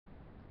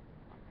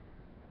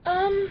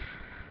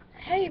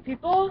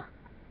people,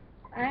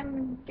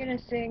 I'm gonna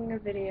sing a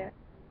video,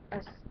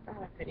 not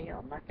a video,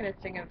 I'm not gonna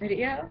sing a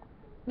video,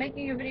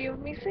 making a video of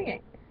me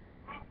singing.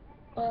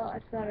 Well, I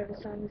thought of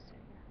a song to sing.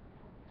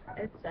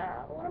 It's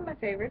one of my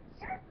favorites,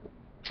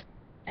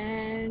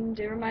 and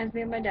it reminds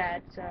me of my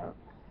dad, so,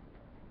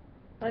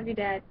 love you,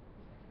 Dad.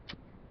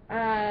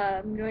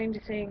 I'm going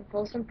to sing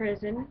Folsom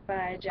Prison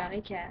by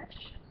Jonny Cash.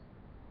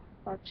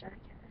 Love Jonny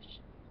Cash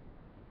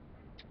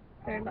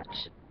very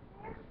much.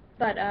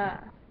 But,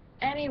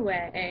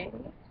 anyway,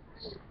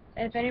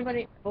 if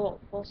anybody,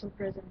 Folsom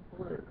Prison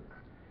Blues.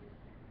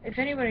 If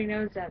anybody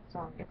knows that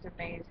song, it's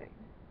amazing.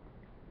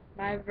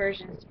 My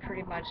version is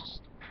pretty much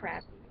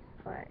crappy,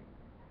 but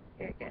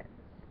here it goes.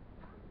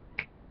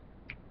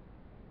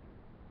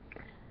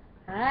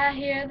 I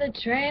hear the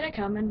train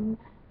a-comin',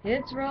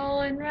 it's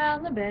rollin'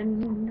 round the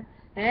bend,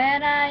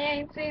 and I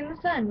ain't seen the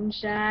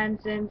sunshine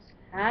since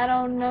I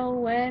don't know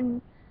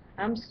when.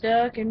 I'm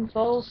stuck in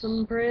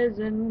Folsom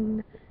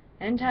Prison,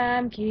 and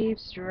time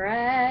keeps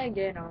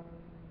dragging on.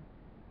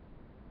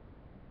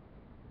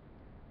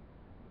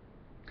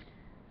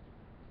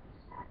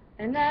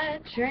 And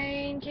that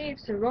train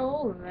keeps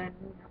a-rollin'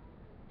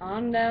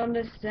 on down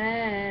to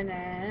San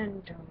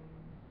Antone.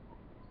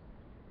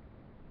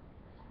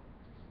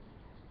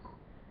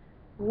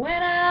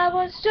 When I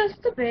was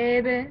just a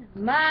baby,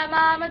 my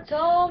mama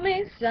told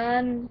me,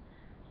 son,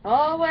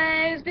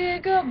 always be a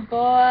good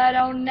boy,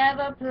 don't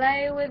never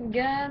play with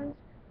guns.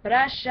 But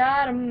I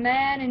shot a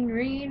man in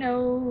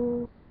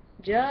Reno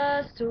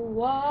just to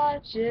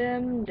watch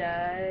him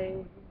die.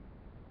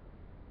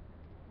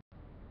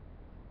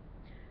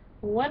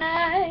 When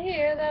I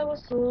hear that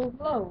whistle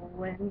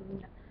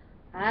blowing,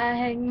 I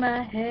hang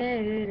my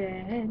head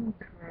and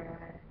cry.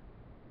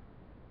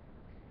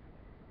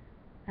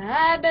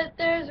 I bet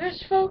there's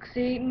rich folks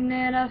eating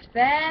in a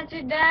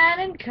fancy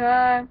dining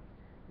car.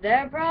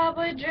 They're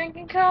probably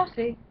drinking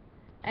coffee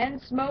and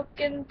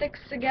smoking thick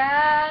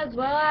cigars.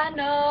 Well, I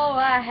know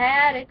I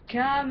had it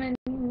coming.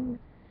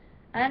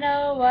 I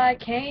know I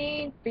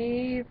can't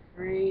be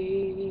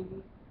free.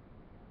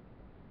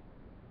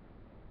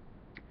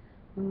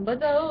 But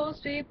those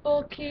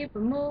people keep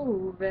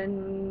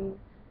moving,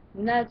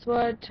 and that's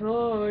what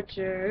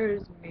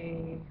tortures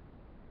me.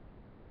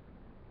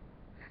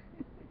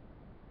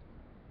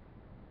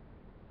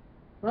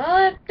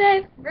 Well, if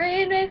they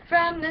freed me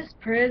from this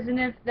prison,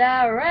 if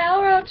that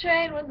railroad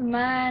train was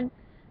mine,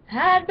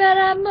 I'd bet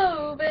I'd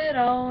move it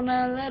on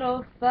a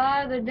little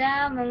farther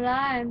down the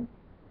line.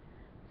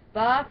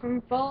 Far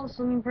from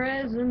Folsom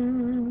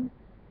Prison,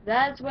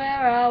 that's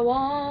where I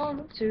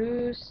want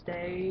to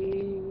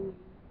stay.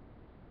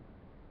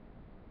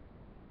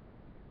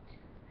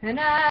 And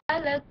I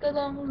let the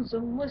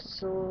lonesome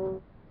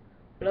whistle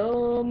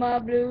blow my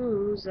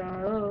blues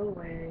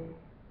away.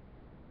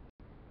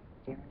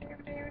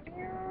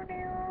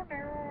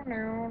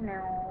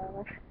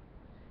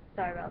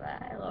 Sorry about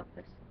that. I love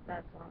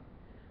that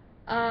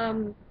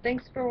song.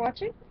 Thanks for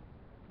watching.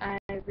 I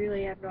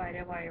really have no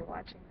idea why you're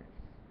watching this.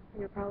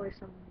 You're probably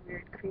some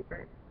weird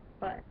creeper,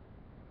 but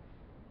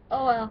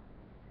oh well.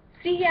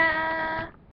 See ya!